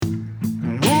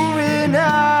Moving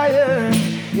higher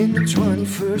in the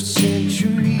 21st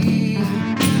century.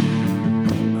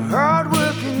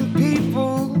 Hard-working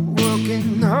people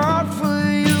working hard for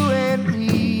you and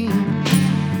me.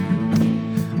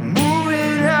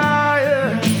 Moving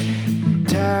higher,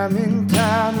 time and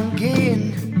time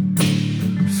again.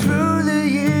 Through the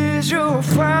years you'll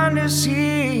find us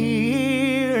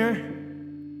here.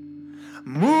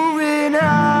 Moving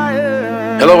higher.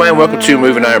 Hello and welcome to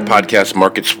Moving Iron Podcast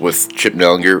Markets with Chip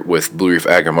Nellinger with Blue Reef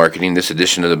Agri Marketing. This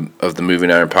edition of the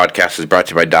Moving Iron Podcast is brought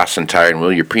to you by Dawson Tire and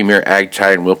Wheel, your premier ag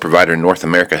tire and wheel provider in North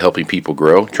America, helping people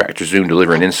grow. Tractor Zoom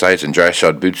delivering insights and dry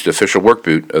shod boots, the official work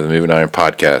boot of the Moving Iron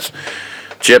Podcast.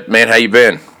 Chip, man, how you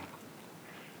been?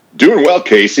 Doing well,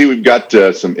 Casey. We've got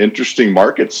some interesting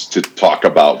markets to talk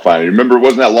about finally. Remember, it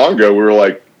wasn't that long ago we were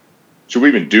like, should we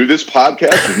even do this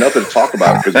podcast? There's nothing to talk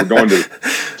about because we're going to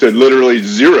literally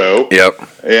zero. Yep.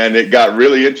 And it got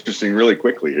really interesting really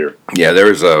quickly here. Yeah, there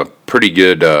was a pretty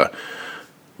good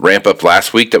ramp up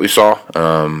last week that we saw.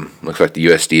 Looks like the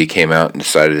USDA came out and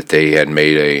decided that they had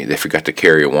they forgot to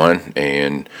carry a one,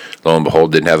 and lo and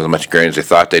behold, didn't have as much grain as they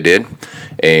thought they did.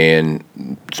 And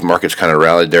the markets kind of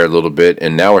rallied there a little bit,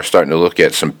 and now we're starting to look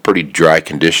at some pretty dry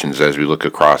conditions as we look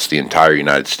across the entire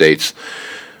United States,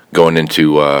 going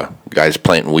into guys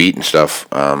planting wheat and stuff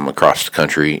across the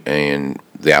country, and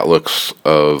the outlooks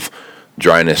of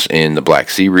dryness in the Black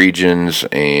Sea regions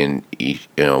and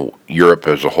Europe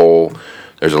as a whole.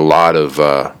 There's a lot of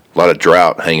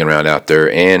drought hanging around out there,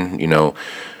 and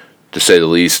to say the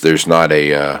least, there's not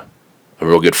a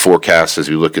real good forecast as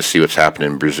we look to see what's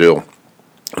happening in Brazil.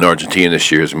 And Argentina this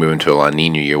year is moving to a La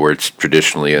Nina year, where it's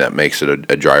traditionally, that makes it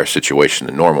a drier situation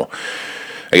than normal.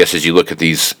 I guess as you look at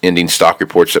these ending stock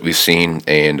reports that we've seen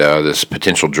and this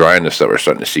potential dryness that we're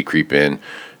starting to see creep in,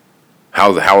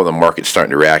 how are the markets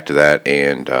starting to react to that?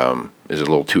 And is it a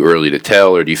little too early to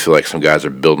tell, or do you feel like some guys are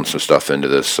building some stuff into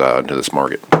this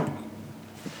market?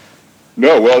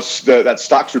 No, well, that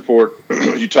stocks report,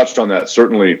 you touched on that,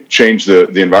 certainly changed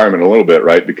the environment a little bit,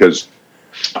 right? Because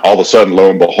all of a sudden, lo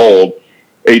and behold,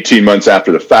 18 months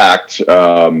after the fact,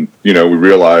 we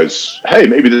realize, hey,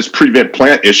 maybe this prevent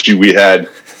plant issue we had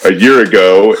a year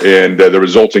ago and the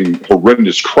resulting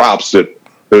horrendous crops that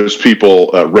those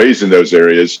people raised in those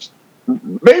areas,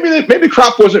 maybe the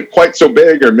crop wasn't quite so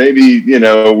big, or maybe,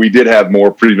 we did have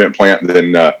more prevent plant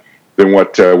than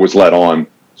what was let on.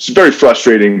 It's very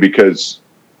frustrating because,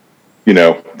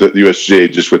 the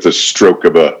USDA just with a stroke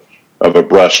of a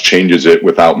brush changes it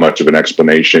without much of an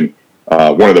explanation.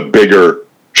 One of the bigger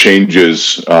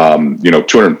changes,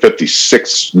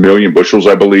 256 million bushels,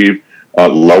 I believe,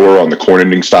 lower on the corn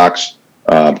ending stocks,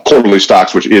 quarterly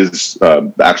stocks, which is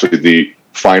actually the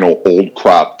final old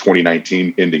crop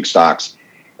 2019 ending stocks.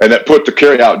 And that put the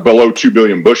carryout below 2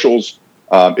 billion bushels.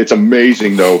 It's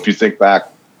amazing, though, if you think back,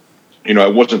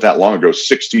 it wasn't that long ago,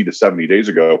 60 to 70 days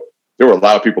ago, there were a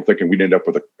lot of people thinking we'd end up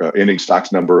with an ending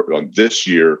stocks number on this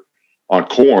year on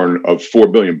corn of 4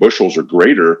 billion bushels or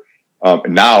greater.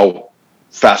 Now,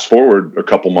 fast forward a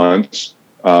couple months,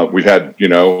 we've had,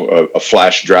 a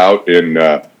flash drought in,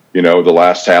 the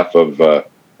last half of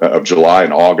July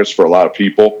and August for a lot of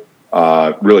people.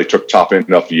 Really took top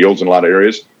enough yields in a lot of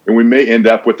areas. And we may end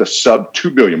up with a sub 2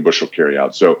 billion bushel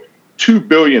carryout. So 2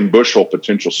 billion bushel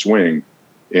potential swing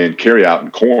in carryout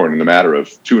in corn in the matter of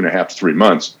 2.5 to 3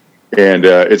 months. And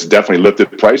it's definitely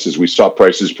lifted prices. We saw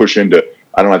prices push into,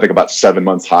 I think about 7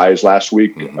 month highs last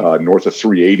week, north of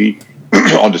 380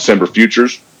 on December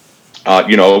futures. Right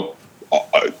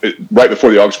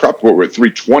before the August crop report, we're at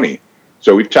 320.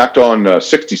 So we've tacked on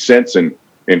 60 cents in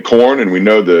corn, and we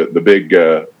know the big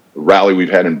rally we've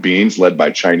had in beans led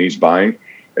by Chinese buying.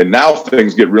 And now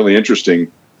things get really interesting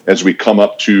as we come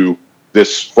up to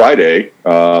this Friday,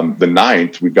 the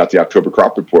 9th. We've got the October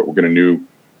crop report. We're going to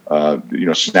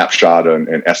snapshot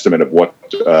an estimate of what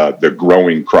the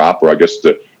growing crop, or I guess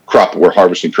the crop that we're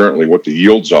harvesting currently, what the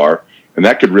yields are. And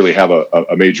that could really have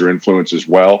a major influence as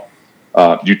well.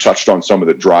 You touched on some of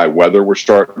the dry weather we're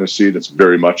starting to see that's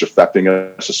very much affecting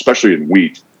us, especially in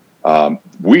wheat.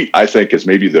 Wheat, I think, is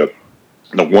maybe the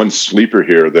one sleeper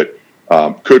here that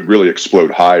could really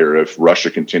explode higher if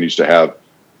Russia continues to have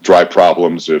dry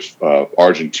problems, if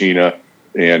Argentina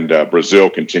and Brazil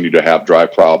continue to have dry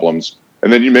problems.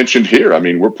 And then you mentioned here,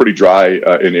 we're pretty dry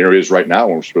in areas right now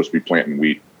when we're supposed to be planting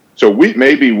wheat. So wheat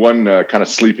may be one kind of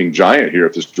sleeping giant here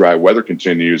if this dry weather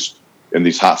continues in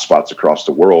these hot spots across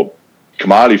the world.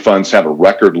 Commodity funds have a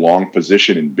record long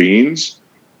position in beans,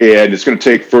 and it's going to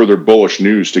take further bullish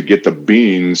news to get the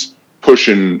beans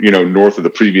pushing, north of the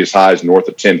previous highs, north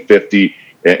of 1050,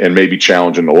 and maybe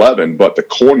challenging 11. But the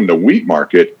corn and the wheat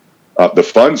market the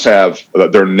funds have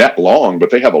they're net long, but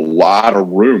they have a lot of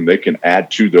room they can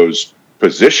add to those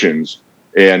positions,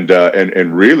 and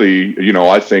really,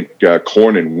 I think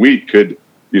corn and wheat could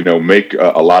make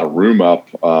a lot of room up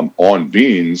on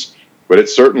beans, but it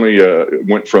certainly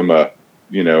went from a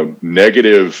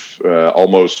negative,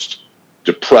 almost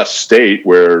depressed state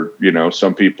where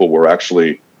some people were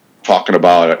actually talking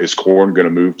about is corn going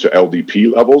to move to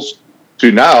LDP levels,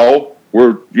 to now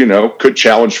we're could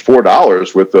challenge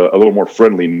 $4 with a little more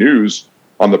friendly news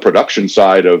on the production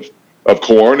side of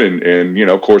corn, and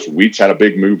of course wheat's had a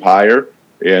big move higher,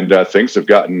 and things have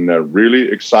gotten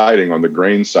really exciting on the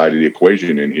grain side of the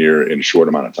equation in here in a short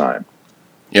amount of time.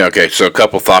 Yeah. Okay. So a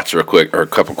couple thoughts real quick, or a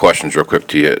couple questions real quick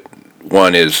to you.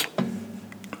 One is,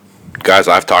 guys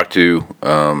I've talked to,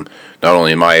 not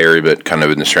only in my area but kind of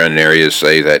in the surrounding areas,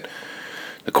 say that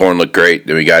the corn looked great.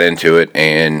 Then we got into it,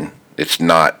 and it's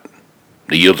not.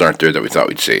 The yields aren't there that we thought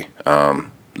we'd see.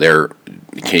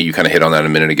 You kind of hit on that a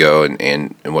minute ago,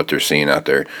 and what they're seeing out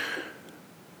there.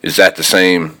 Is that the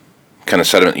same kind of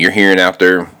sentiment you're hearing out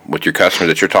there with your customers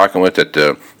that you're talking with, that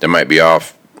they might be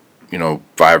off,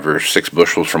 5 or 6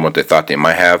 bushels from what they thought they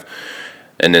might have?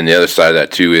 And then the other side of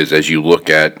that too is, as you look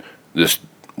at this,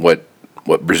 what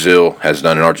Brazil has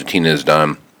done and Argentina has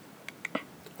done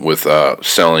with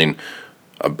selling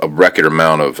a record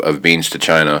amount of beans to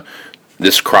China.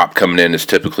 This crop coming in is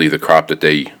typically the crop that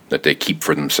they keep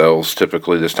for themselves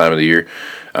typically this time of the year,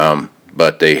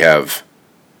 but there's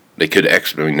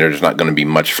not going to be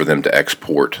much for them to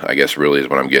export, I guess, really is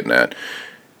what I'm getting at.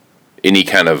 Any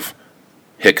kind of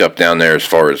hiccup down there as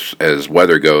far as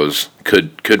weather goes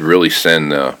could really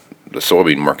send the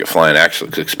soybean market flying,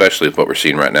 actually, especially with what we're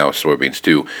seeing right now with soybeans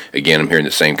too. Again, I'm hearing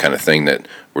the same kind of thing, that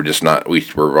we're just not,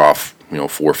 we're off 4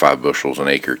 or 5 bushels an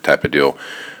acre type of deal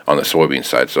on the soybean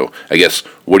side. So I guess,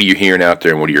 what are you hearing out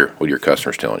there, and what are your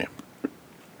customers telling you?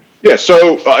 Yeah,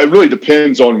 so it really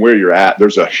depends on where you're at.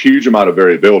 There's a huge amount of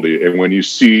variability, and when you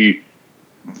see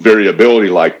variability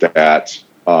like that,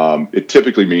 it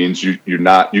typically means you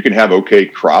can have okay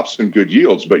crops and good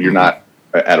yields, but you're not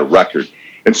at a record.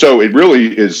 And so it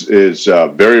really is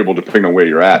variable depending on where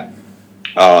you're at.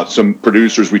 Some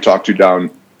producers we talked to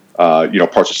down,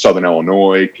 parts of Southern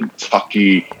Illinois,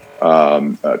 Kentucky,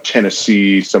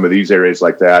 Tennessee, some of these areas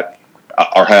like that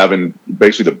are having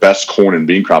basically the best corn and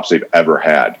bean crops they've ever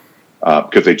had,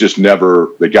 because they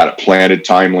got it planted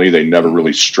timely. They never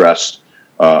really stressed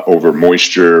over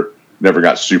moisture, never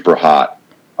got super hot.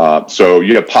 So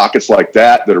you have pockets like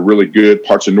that are really good.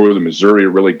 Parts of northern Missouri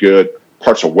are really good.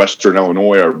 Parts of western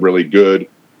Illinois are really good.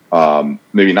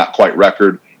 Maybe not quite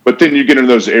record. But then you get into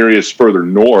those areas further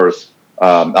north.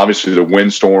 Obviously, the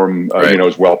windstorm, right,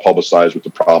 is well publicized with the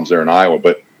problems there in Iowa.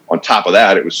 But on top of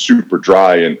that, it was super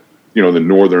dry in, the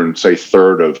northern, say,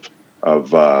 third of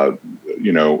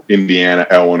Indiana,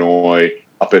 Illinois,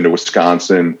 up into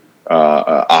Wisconsin,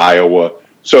 Iowa.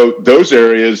 So those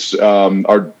areas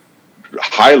are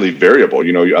highly variable.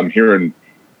 I'm hearing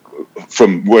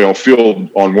from field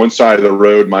on one side of the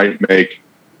road might make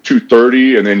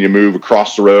 230, and then you move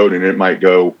across the road and it might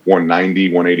go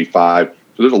 190, 185.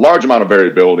 So there's a large amount of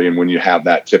variability, and when you have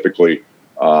that, typically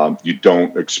you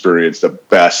don't experience the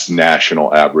best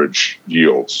national average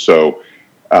yields. So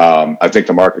I think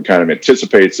the market kind of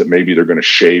anticipates that maybe they're going to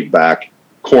shave back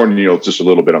corn yields just a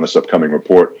little bit on this upcoming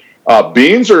report.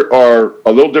 Beans are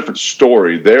a little different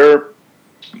story. They're,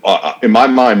 in my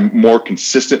mind, more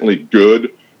consistently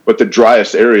good, but the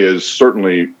driest areas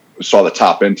certainly saw the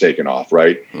top end taken off,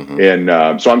 right? Mm-hmm.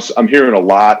 And so I'm hearing a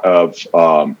lot of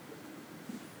kind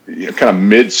of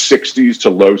mid 60s to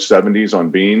low 70s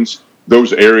on beans.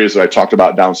 Those areas that I talked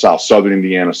about down south, southern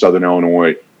Indiana, southern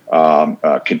Illinois,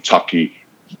 Kentucky,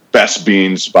 best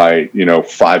beans by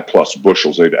 5+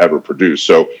 bushels they've ever produced.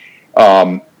 So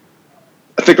I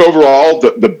think overall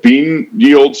the bean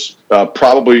yields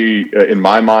probably, in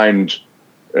my mind,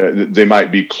 they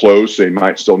might be close. They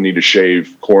might still need to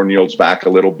shave corn yields back a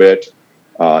little bit.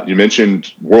 You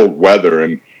mentioned world weather,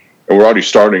 and we're already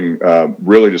starting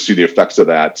really to see the effects of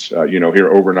that.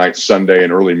 Here overnight Sunday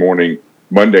and early morning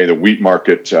Monday, the wheat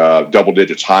market double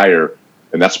digits higher,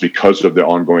 and that's because of the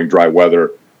ongoing dry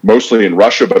weather, mostly in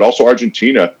Russia, but also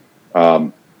Argentina.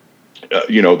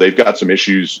 They've got some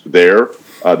issues there.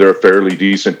 They're a fairly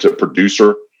decent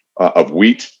producer of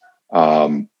wheat.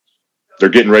 They're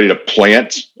getting ready to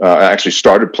plant, actually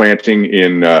started planting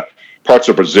in parts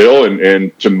of Brazil,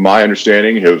 and to my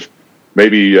understanding have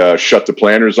maybe shut the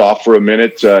planters off for a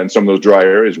minute in some of those dry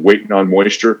areas, waiting on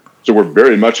moisture. So we're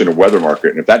very much in a weather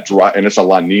market. And if that dry, and it's a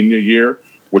La Nina year,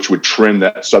 which would trend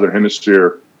that southern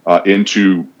hemisphere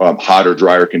into hotter,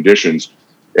 drier conditions,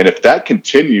 And if that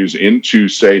continues into,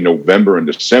 say, November and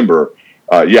December,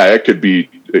 it could be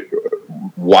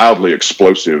wildly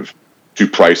explosive to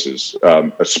prices,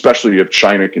 especially if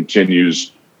China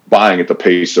continues buying at the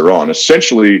pace they're on.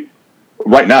 Essentially,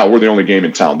 right now, we're the only game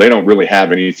in town. They don't really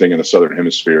have anything in the Southern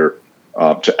Hemisphere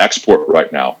to export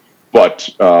right now. But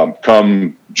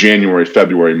come January,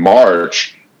 February,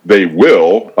 March, they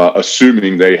will,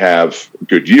 assuming they have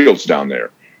good yields down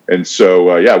there. And so,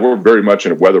 we're very much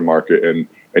in a weather market.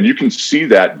 And you can see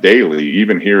that daily,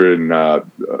 even here in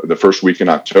the first week in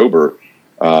October.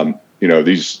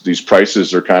 These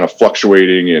prices are kind of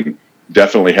fluctuating and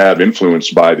definitely have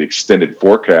influenced by the extended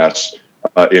forecasts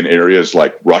in areas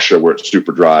like Russia, where it's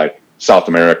super dry, South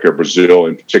America, Brazil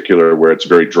in particular, where it's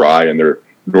very dry in their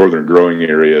northern growing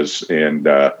areas, and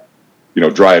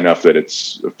dry enough that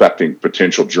it's affecting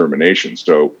potential germination.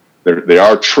 So they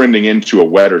are trending into a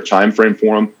wetter time frame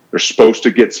for them. They're supposed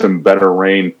to get some better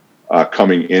rain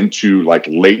coming into like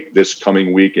late this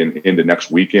coming week and into next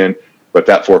weekend, but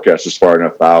that forecast is far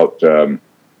enough out.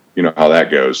 You know how that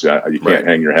goes. You can't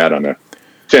hang your hat on a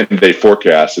 10-day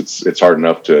forecast. It's hard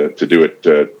enough to do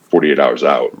it 48 hours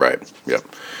out. Right. Yep.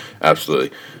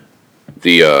 Absolutely.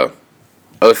 The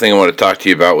other thing I want to talk to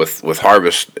you about with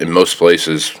harvest in most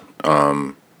places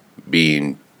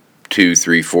being 2,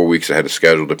 3, 4 weeks ahead of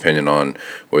schedule, depending on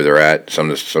where they're at. Some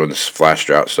of this flash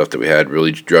drought stuff that we had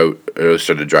really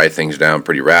started to dry things down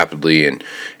pretty rapidly, and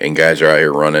guys are out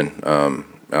here running.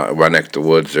 Right next to the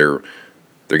woods, they're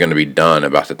going to be done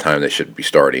about the time they should be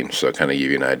starting. So kind of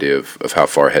give you an idea of how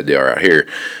far ahead they are out here.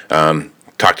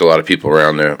 Talked to a lot of people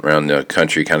around the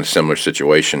country, kind of similar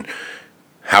situation.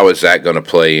 How is that going to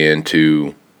play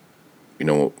into,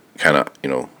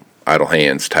 idle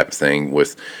hands type of thing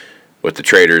with the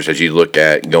traders as you look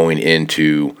at going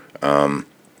into,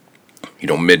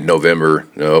 mid-November,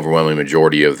 the overwhelming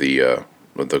majority of the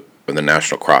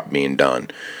national crop being done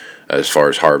as far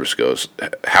as harvest goes?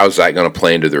 How's that going to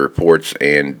play into the reports,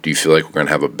 and do you feel like we're going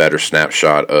to have a better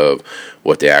snapshot of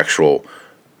what the actual,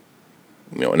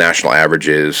 national average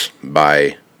is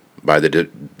by the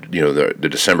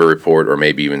December report, or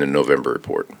maybe even the November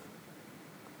report?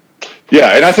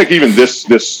 Yeah, and I think even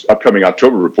this upcoming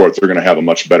October report, they're going to have a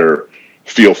much better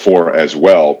feel for as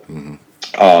well.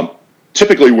 Mm-hmm.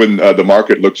 Typically, when the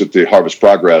market looks at the harvest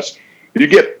progress, you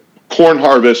get corn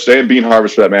harvest and bean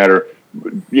harvest, for that matter,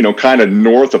 kind of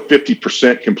north of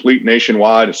 50% complete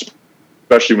nationwide,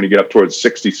 especially when you get up towards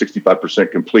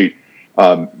 65% complete.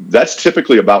 That's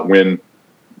typically about when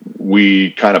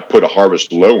we kind of put a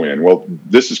harvest low in. Well,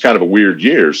 this is kind of a weird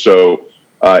year. So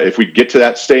if we get to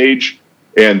that stage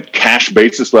and cash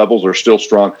basis levels are still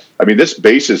strong, I mean, this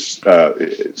basis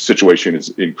situation is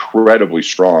incredibly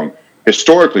strong,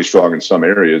 historically strong in some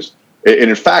areas. And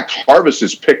in fact, harvest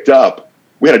has picked up.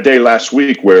 We had a day last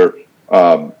week where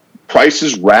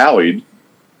prices rallied,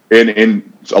 and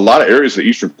in a lot of areas of the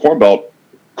Eastern Corn Belt,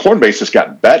 corn basis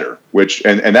got better,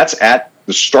 and that's at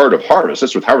the start of harvest.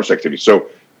 That's with harvest activity. So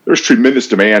there's tremendous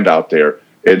demand out there.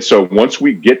 And so once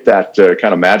we get that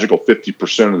kind of magical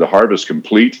 50% of the harvest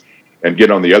complete and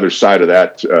get on the other side of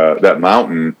that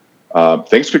mountain,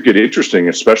 things could get interesting,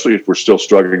 especially if we're still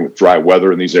struggling with dry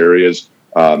weather in these areas,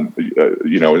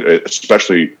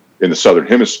 especially in the Southern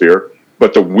Hemisphere.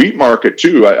 But the wheat market,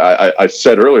 too, I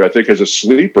said earlier, I think is a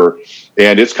sleeper,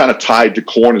 and it's kind of tied to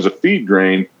corn as a feed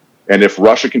grain. And if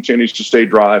Russia continues to stay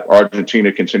dry, if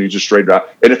Argentina continues to stay dry,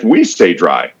 and if we stay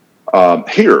dry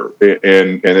here,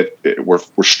 and we're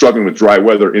struggling with dry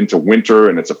weather into winter,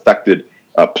 and it's affected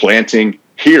planting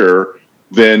here,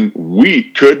 then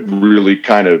wheat could really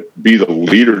kind of be the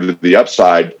leader to the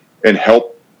upside and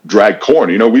help drag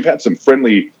corn. We've had some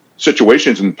friendly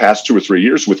situations in the past 2 or 3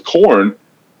 years with corn,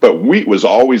 but wheat was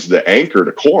always the anchor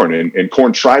to corn, and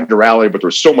corn tried to rally, but there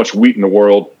was so much wheat in the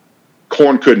world,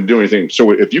 corn couldn't do anything.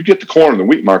 So if you get the corn and the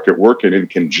wheat market working in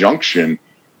conjunction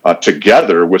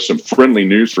together with some friendly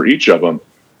news for each of them,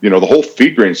 the whole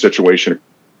feed grain situation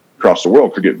across the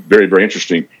world could get very, very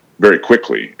interesting very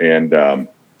quickly. And,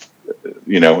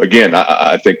 again,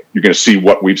 I think you're going to see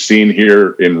what we've seen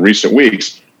here in recent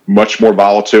weeks, much more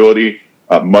volatility,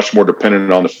 much more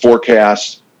dependent on the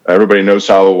forecast. Everybody knows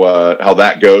how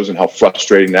that goes and how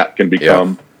frustrating that can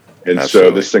become. Yeah, and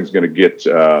absolutely. So this thing's going to get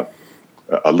a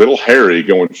little hairy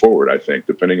going forward, I think,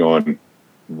 depending on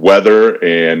weather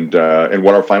and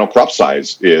what our final crop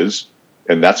size is.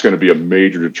 And that's going to be a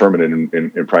major determinant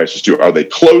in prices, too. Are they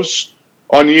close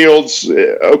on yields?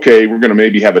 Okay, we're going to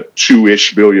maybe have a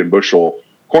 2-ish billion bushel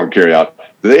corn carryout.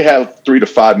 They have 3 to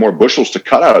 5 more bushels to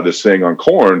cut out of this thing on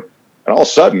corn. And all of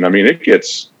a sudden, I mean, it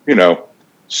gets,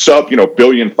 sub,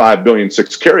 1.5 billion,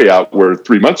 6 carryout, where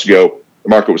 3 months ago the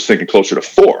market was thinking closer to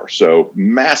 4. So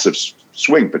massive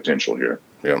swing potential here.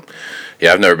 Yeah.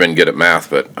 I've never been good at math,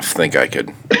 but I think I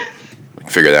could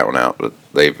figure that one out. But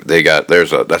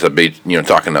that's a big,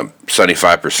 talking a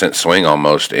 75% swing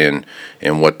almost in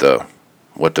what the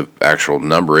actual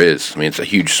number is. I mean, it's a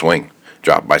huge swing,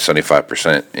 dropped by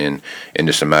 75% in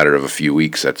just a matter of a few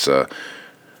weeks. That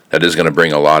is going to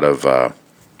bring a lot of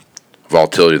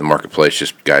volatility to the marketplace.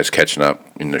 Just guys catching up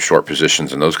in their short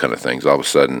positions and those kind of things. All of a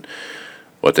sudden,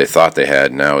 what they thought they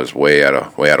had now is way out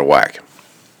of whack.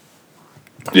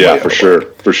 Yeah, for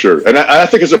sure. And I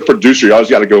think as a producer, you always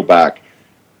got to go back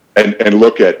and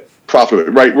look at profit.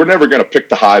 Right, we're never going to pick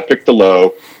the high, pick the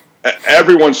low.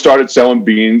 Everyone started selling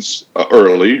beans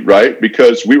early, right?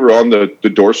 Because we were on the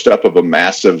doorstep of a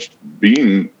massive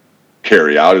bean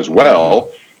carryout as well.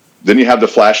 Then you have the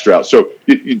flash drought. So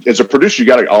as a producer, you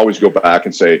got to always go back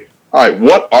and say, all right,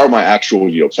 what are my actual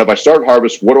yields? Have I started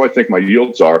harvest? What do I think my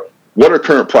yields are? What are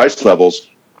current price levels?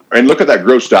 And look at that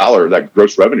gross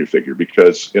revenue figure,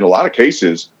 because in a lot of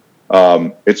cases,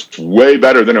 it's way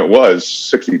better than it was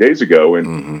 60 days ago,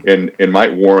 and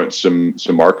might warrant some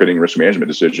marketing risk management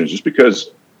decisions, just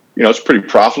because it's pretty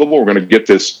profitable. We're going to get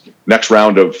this next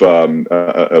round of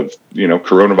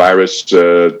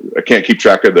coronavirus. I can't keep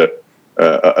track of the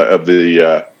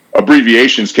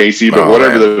abbreviations, Casey, but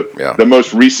whatever the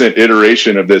most recent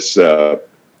iteration of this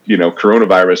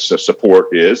coronavirus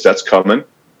support is, that's coming.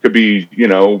 Could be,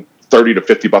 $30 to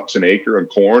 $50 an acre on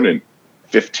corn and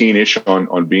 15-ish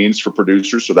on beans for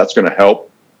producers. So that's going to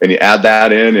help. And you add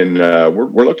that in, and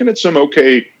we're looking at some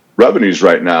okay revenues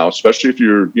right now, especially if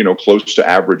you're, close to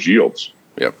average yields.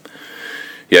 Yep.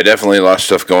 Yeah, definitely a lot of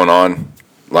stuff going on.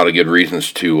 A lot of good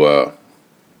reasons to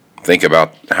think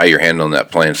about how you're handling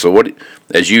that plan. So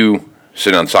as you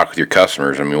sit on talk with your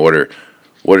customers, I mean, what are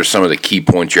some of the key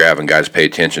points you're having guys pay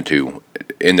attention to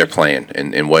in their plan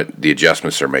and what the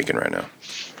adjustments they're making right now?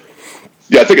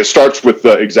 Yeah, I think it starts with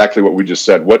exactly what we just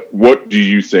said. What do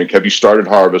you think? Have you started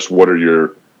harvest? What are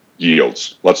your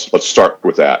yields? Let's start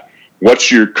with that.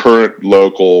 What's your current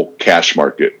local cash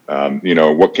market?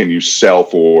 What can you sell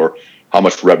for? How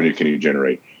much revenue can you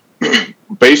generate?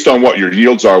 Based on what your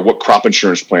yields are, what crop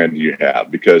insurance plan do you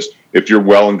have? Because if you're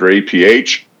well under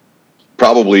APH,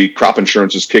 probably crop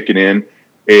insurance is kicking in,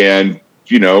 and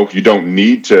you don't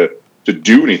need to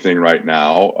do anything right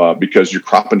now because your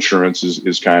crop insurance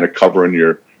is kind of covering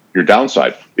your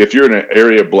downside. If you're in an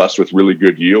area blessed with really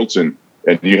good yields and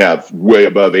you have way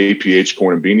above APH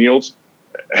corn and bean yields,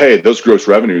 hey, those gross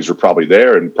revenues are probably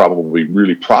there and probably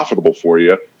really profitable for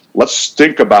you. Let's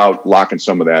think about locking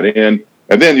some of that in.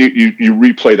 And then you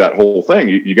replay that whole thing.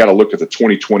 You got to look at the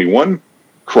 2021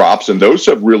 crops, and those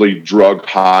have really drug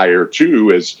higher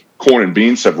too, as corn and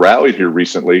beans have rallied here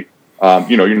recently.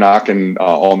 You're knocking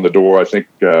on the door. I think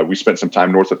we spent some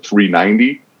time north of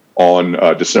 390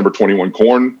 on December 21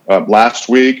 corn last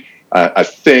week. I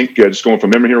think just going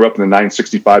from memory here, up in the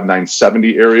 965,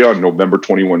 970 area on November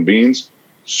 21 beans.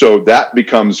 So that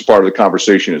becomes part of the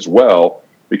conversation as well,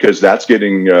 because that's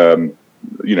getting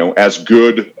as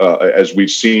good as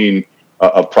we've seen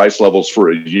of price levels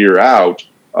for a year out.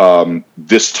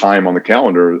 This time on the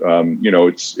calendar,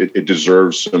 it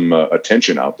deserves some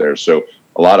attention out there. So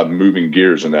a lot of moving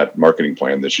gears in that marketing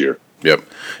plan this year. Yep,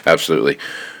 absolutely.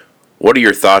 What are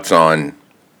your thoughts on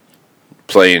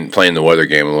playing the weather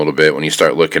game a little bit when you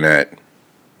start looking at,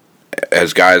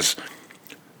 as guys,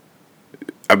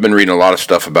 I've been reading a lot of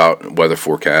stuff about weather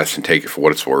forecasts and take it for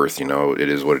what it's worth. It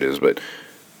is what it is, but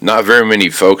not very many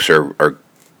folks are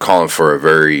calling for a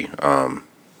very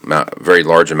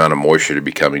large amount of moisture to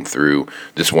be coming through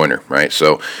this winter, right?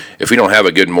 So if we don't have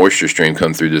a good moisture stream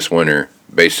come through this winter,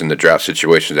 based on the drought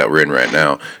situations that we're in right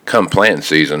now, come planting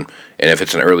season, and if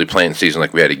it's an early planting season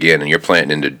like we had again, and you're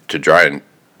planting into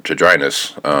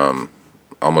dryness,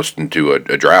 almost into a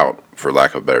drought, for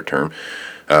lack of a better term,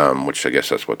 which I guess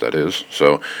that's what that is.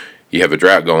 So you have a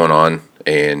drought going on,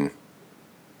 and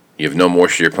you have no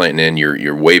moisture you're planting in.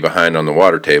 You're way behind on the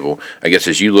water table. I guess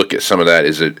as you look at some of that,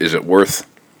 is it worth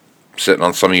sitting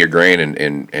on some of your grain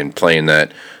and playing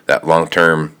that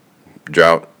long-term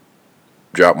drought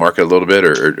market a little bit,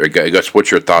 or I guess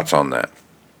what's your thoughts on that?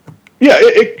 Yeah,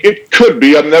 it could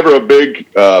be. I'm never a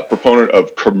big proponent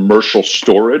of commercial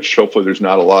storage. Hopefully there's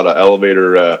not a lot of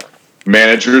elevator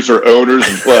managers or owners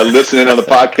listening on the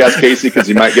podcast, Casey, because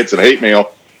you might get some hate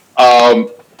mail.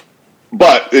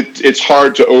 But it's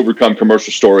hard to overcome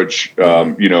commercial storage,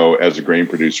 as a grain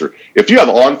producer. If you have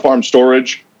on-farm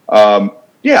storage,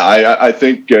 I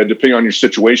think depending on your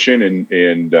situation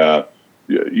and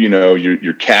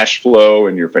your cash flow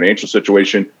and your financial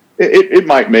situation, it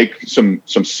might make some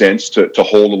sense to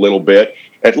hold a little bit.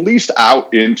 at least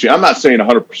out into, I'm not saying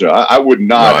 100%. I would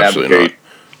not advocate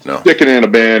sticking in a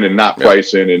bin and not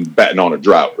pricing and betting on a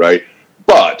drought, right?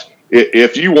 But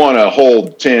if you want to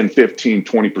hold 10, 15,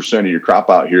 20% of your crop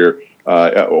out here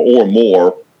or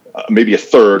more, maybe a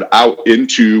third out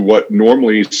into what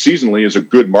normally seasonally is a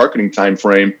good marketing time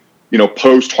frame,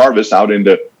 post-harvest out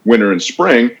into winter and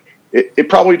spring, it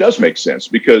probably does make sense,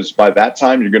 because by that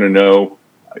time you're going to know,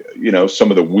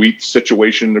 some of the wheat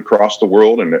situation across the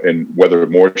world and whether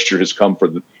moisture has come for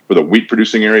the wheat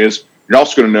producing areas. You're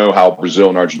also going to know how Brazil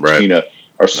and Argentina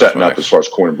are setting up as far as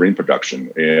corn and bean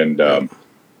production. And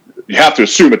you have to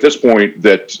assume at this point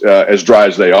that as dry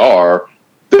as they are,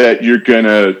 that you're going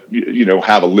to,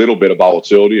 have a little bit of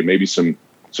volatility and maybe some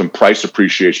price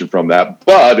appreciation from that.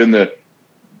 But to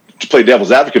play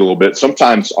devil's advocate a little bit,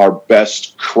 sometimes our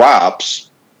best crops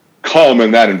come in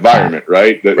that environment,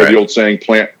 right? The old saying,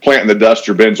 plant in the dust,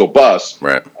 your bins will bust.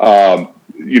 Right.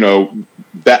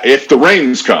 That if the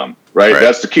rains come, right?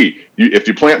 That's the key. If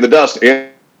you plant in the dust and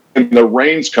the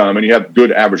rains come and you have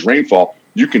good average rainfall,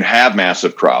 you can have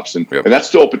massive crops. And that's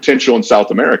still a potential in South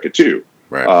America too.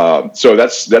 Right. So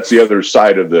that's the other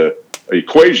side of the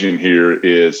equation here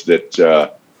is that,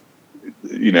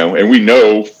 and we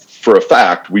know for a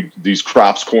fact, these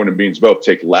crops, corn and beans both,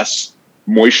 take less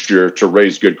moisture to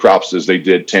raise good crops as they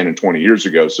did 10 and 20 years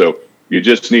ago. So you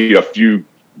just need a few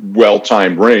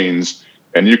well-timed rains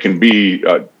and you can be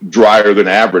drier than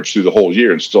average through the whole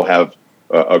year and still have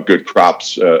good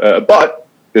crops. But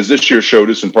as this year showed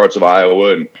us in parts of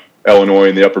Iowa and Illinois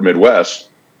and the upper Midwest,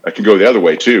 it can go the other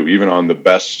way too. Even on the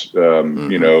best,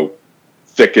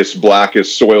 thickest,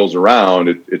 blackest soils around,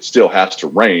 it still has to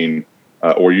rain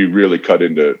or you really cut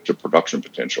into production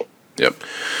potential.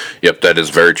 Yep, that is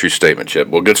a very true statement, Chip.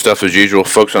 Well, good stuff as usual.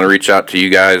 Folks want to reach out to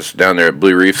you guys down there at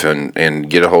Blue Reef and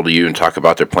get a hold of you and talk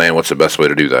about their plan. What's the best way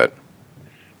to do that?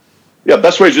 Yeah,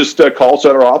 best way is just call us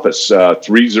at our office,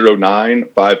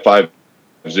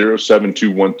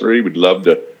 309-550-7213. We'd love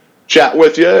to chat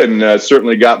with you, and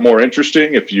certainly got more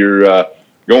interesting if you're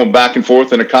going back and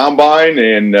forth in a combine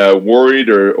and worried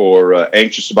or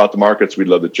anxious about the markets. We'd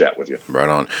love to chat with you. Right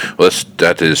on. Well,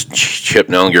 that is Chip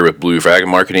Nellinger with Blue Reef Ag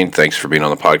Marketing. Thanks for being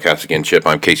on the podcast again, Chip.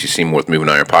 I'm Casey Seymour with Moving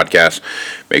Iron Podcast.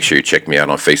 Make sure you check me out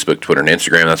on Facebook, Twitter, and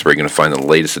Instagram. That's where you're going to find the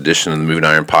latest edition of the Moving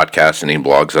Iron Podcast and any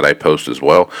blogs that I post as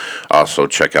well. Also,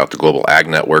 check out the Global Ag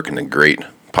Network and the great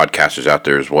podcasters out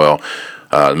there as well.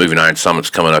 The Moving Iron Summit's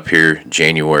coming up here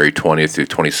January 20th through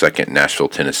 22nd in Nashville,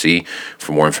 Tennessee.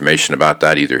 For more information about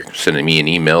that, either send me an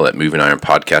email at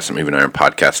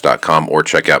movingironpodcast@movingironpodcast.com or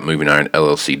check out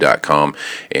movingironllc.com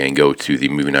and go to the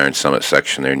Moving Iron Summit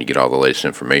section there, and you get all the latest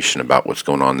information about what's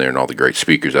going on there and all the great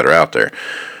speakers that are out there.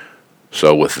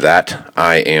 So with that,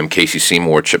 I am Casey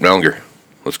Seymour, Chip Nellinger.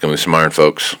 Let's go move some iron,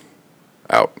 folks.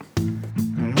 Out.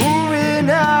 Moving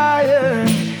iron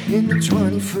in the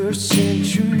 21st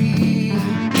century.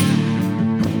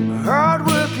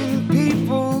 Hard-working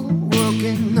people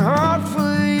working hard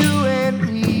for you and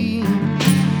me.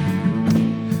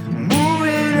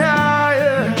 Moving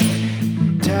iron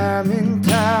time and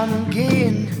time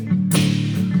again.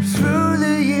 Through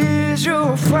the years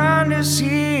you'll find us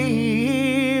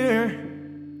here.